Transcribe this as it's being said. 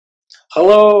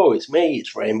Hello, it's me,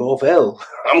 it's Rainbow Phil.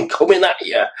 I'm coming at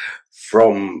you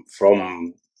from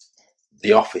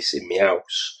the office in my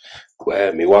house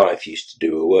where my wife used to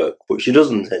do her work, but she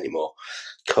doesn't anymore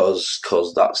cause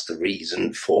that's the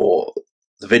reason for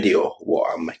the video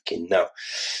what I'm making now.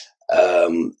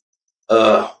 Um,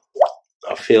 I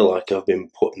feel like I've been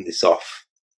putting this off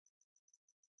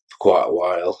for quite a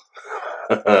while.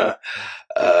 La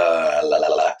la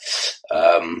la.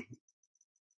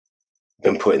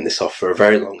 Been putting this off for a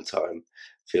very long time.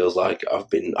 Feels like I've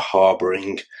been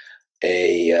harbouring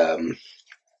a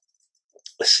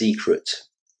secret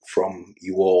from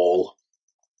you all.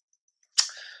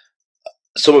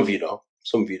 Some of you know,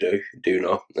 some of you do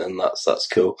know, and that's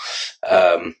cool.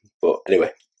 But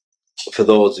anyway, for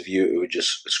those of you who are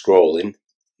just scrolling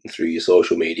through your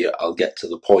social media, I'll get to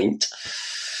the point.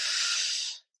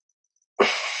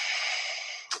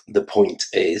 The point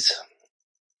is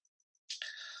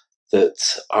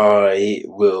that I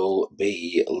will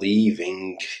be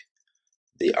leaving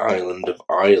the island of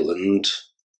Ireland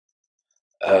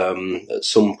at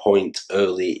some point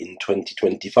early in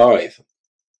 2025.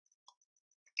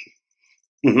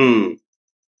 Yeah,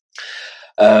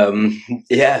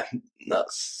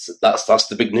 that's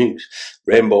the big news.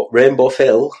 Rainbow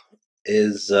Phil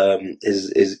is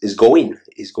going.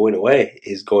 He's going away.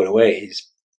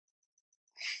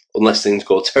 Unless things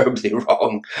go terribly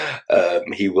wrong,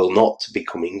 he will not be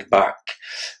coming back.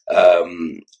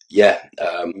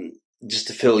 Just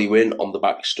to fill you in on the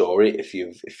backstory, if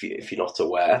you're not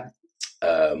aware,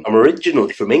 I'm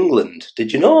originally from England.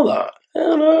 Did you know that? I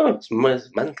don't know. It's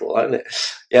mental, isn't it?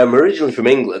 Yeah, I'm originally from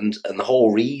England, and the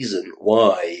whole reason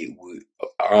why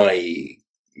I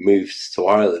moved to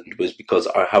Ireland was because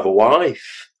I have a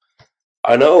wife.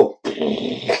 I know.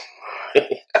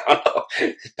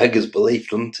 Beggars belief,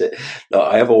 doesn't it? No,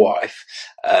 I have a wife,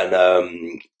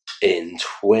 and in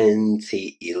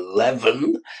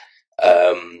 2011,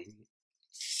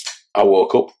 I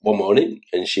woke up one morning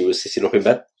and she was sitting up in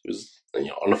bed. She was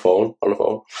on the phone,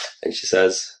 and she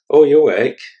says, "Oh, you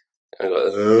awake?" And I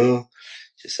go, "Oh."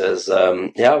 She says,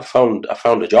 "Yeah, I found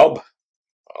a job."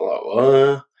 I'm like,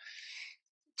 "What?"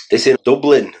 It's in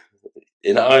Dublin,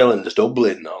 in Ireland, it's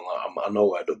Dublin. I'm like, I know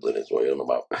where Dublin is. What are you on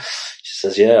about? She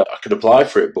says, "Yeah, I could apply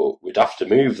for it, but we'd have to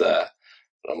move there."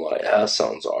 And I'm like, "Yeah,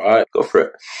 sounds all right. Go for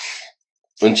it."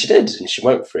 And she did, and she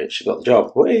went for it. She got the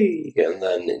job. Whee! And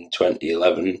then in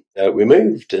 2011, we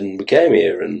moved and we came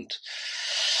here. And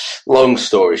long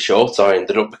story short, I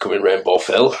ended up becoming Rainbow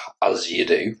Phil, as you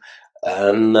do.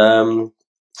 And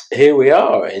here we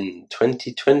are in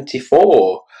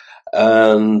 2024,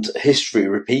 and history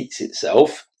repeats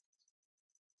itself.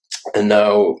 And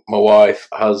now my wife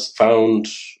has found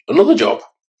another job.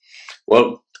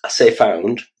 Well, I say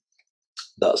found.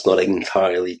 That's not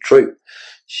entirely true.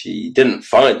 She didn't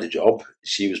find the job.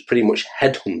 She was pretty much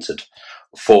headhunted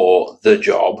for the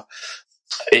job.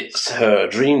 It's her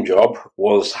dream job,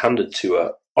 was handed to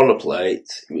her on a plate.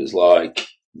 It was like,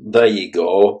 there you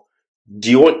go.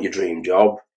 Do you want your dream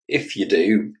job? If you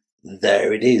do,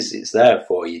 there it is. It's there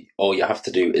for you. All you have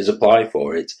to do is apply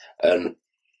for it, and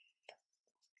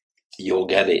you'll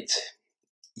get it.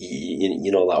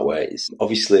 You know that way.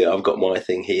 Obviously, I've got my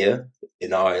thing here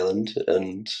in Ireland,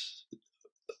 and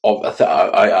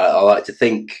I like to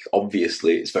think,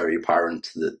 obviously, it's very apparent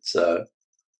that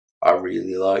I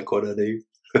really like what I do.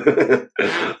 I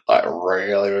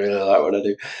really, really like what I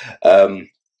do.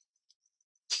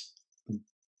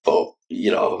 But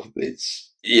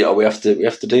it's we have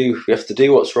to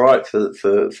do what's right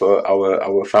for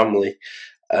our family,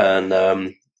 and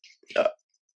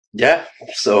yeah.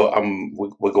 So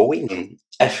we're going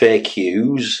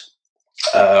FAQs.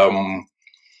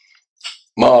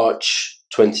 March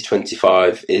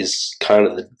 2025 is kind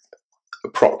of the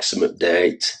approximate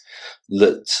date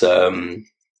that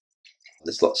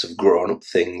there's lots of grown-up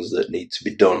things that need to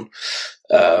be done,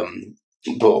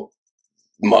 but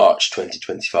March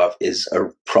 2025 is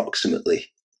approximately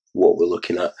what we're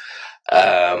looking at.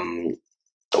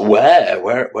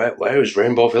 Where is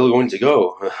Rainbow Phil going to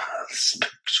go? That's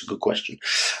a good question.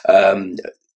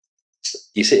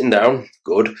 You're sitting down.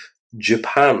 Good.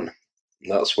 Japan.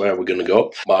 That's where we're going to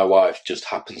go. My wife just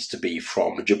happens to be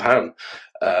from Japan.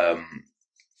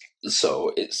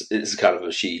 So it's kind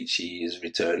of she is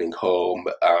returning home,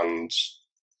 and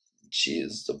she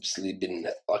has obviously been,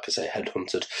 like I say,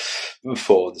 headhunted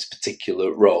for this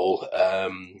particular role.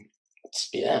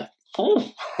 Yeah.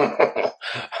 I'll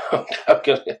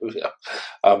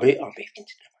be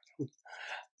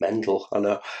mental, I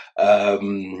know.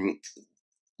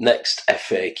 Next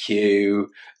FAQ,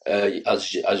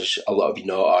 as a lot of you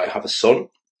know, I have a son.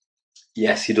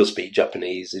 Yes, he does speak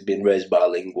Japanese. He's been raised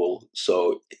bilingual,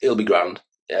 so it'll be grand.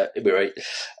 Yeah, it'll be right.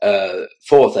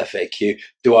 Fourth FAQ.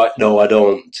 Do I? No, I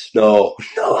don't. No.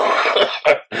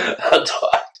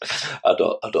 I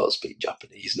don't speak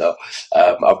Japanese now.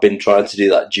 I've been trying to do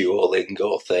that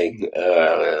Duolingo thing.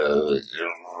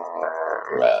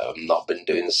 I've not been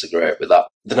doing so great with that.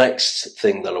 The next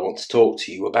thing that I want to talk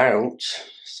to you about,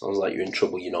 sounds like you're in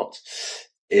trouble, you're not,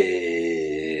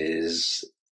 is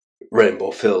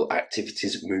Rainbow Fill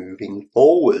activities moving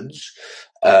forwards.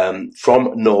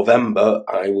 From November,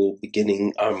 I'm going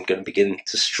to begin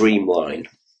to streamline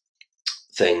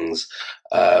things.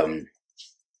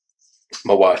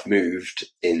 My wife moved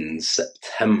in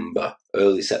September,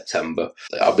 early September.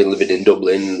 I've been living in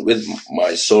Dublin with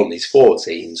my son. He's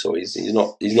 14, so he's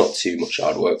not too much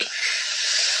hard work.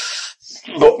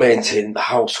 But maintaining the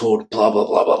household, blah blah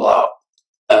blah blah blah,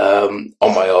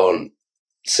 on my own,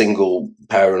 single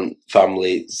parent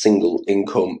family, single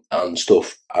income and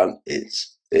stuff, and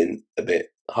it's been a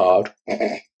bit hard.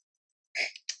 Look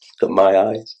at my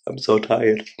eyes, I'm so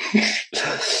tired.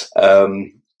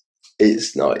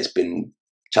 It's been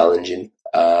challenging,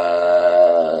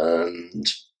 and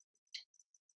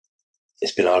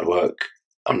it's been hard work.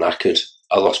 I'm knackered.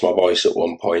 I lost my voice at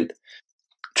one point,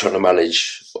 trying to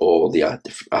manage all the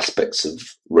different aspects of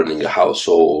running a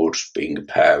household, being a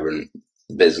parent,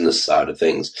 business side of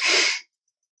things,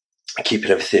 keeping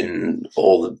everything,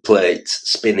 all the plates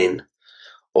spinning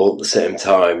all at the same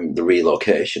time, the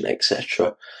relocation,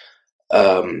 etc.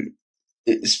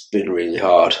 It's been really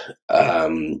hard.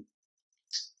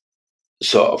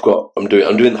 So I'm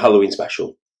doing the Halloween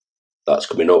special. That's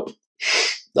coming up.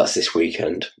 That's this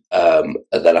weekend. And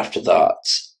then after that,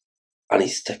 I need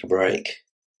to take a break.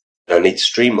 I need to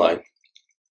streamline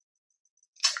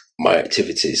my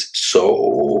activities.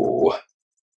 So,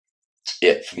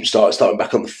 yeah, from starting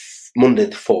back on Monday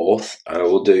the 4th, I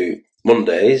will do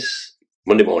Monday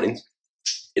mornings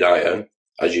in Iron,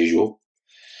 as usual.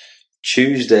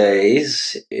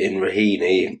 Tuesdays in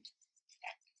Raheny,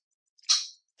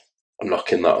 I'm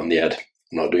knocking that on the head.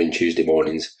 I'm not doing Tuesday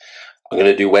mornings. I'm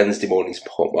going to do Wednesday mornings in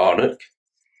Portmarnock.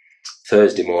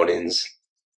 Thursday mornings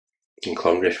in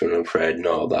Clongriff, and I'm afraid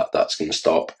that's going to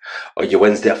stop. Or your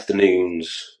Wednesday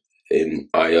afternoons in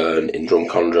Iron, in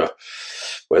Drumcondra.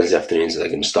 Wednesday afternoons are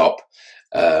going to stop.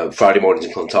 Friday mornings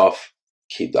in Clontarf,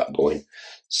 keep that going.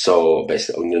 So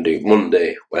basically, I'm going to do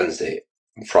Monday, Wednesday,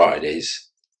 and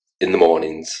Fridays in the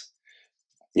mornings.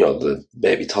 You know, the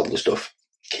baby toddler stuff.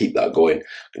 Keep that going. I'm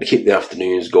going to keep the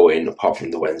afternoons going, apart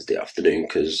from the Wednesday afternoon,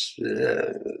 because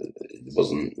it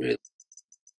wasn't really.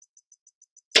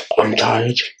 I'm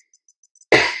tired.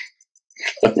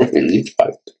 I'm really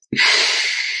tired.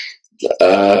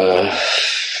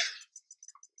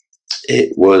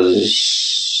 It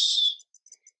was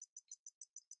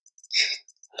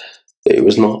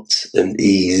not an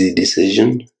easy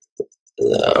decision.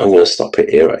 I'm going to stop it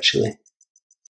here, actually.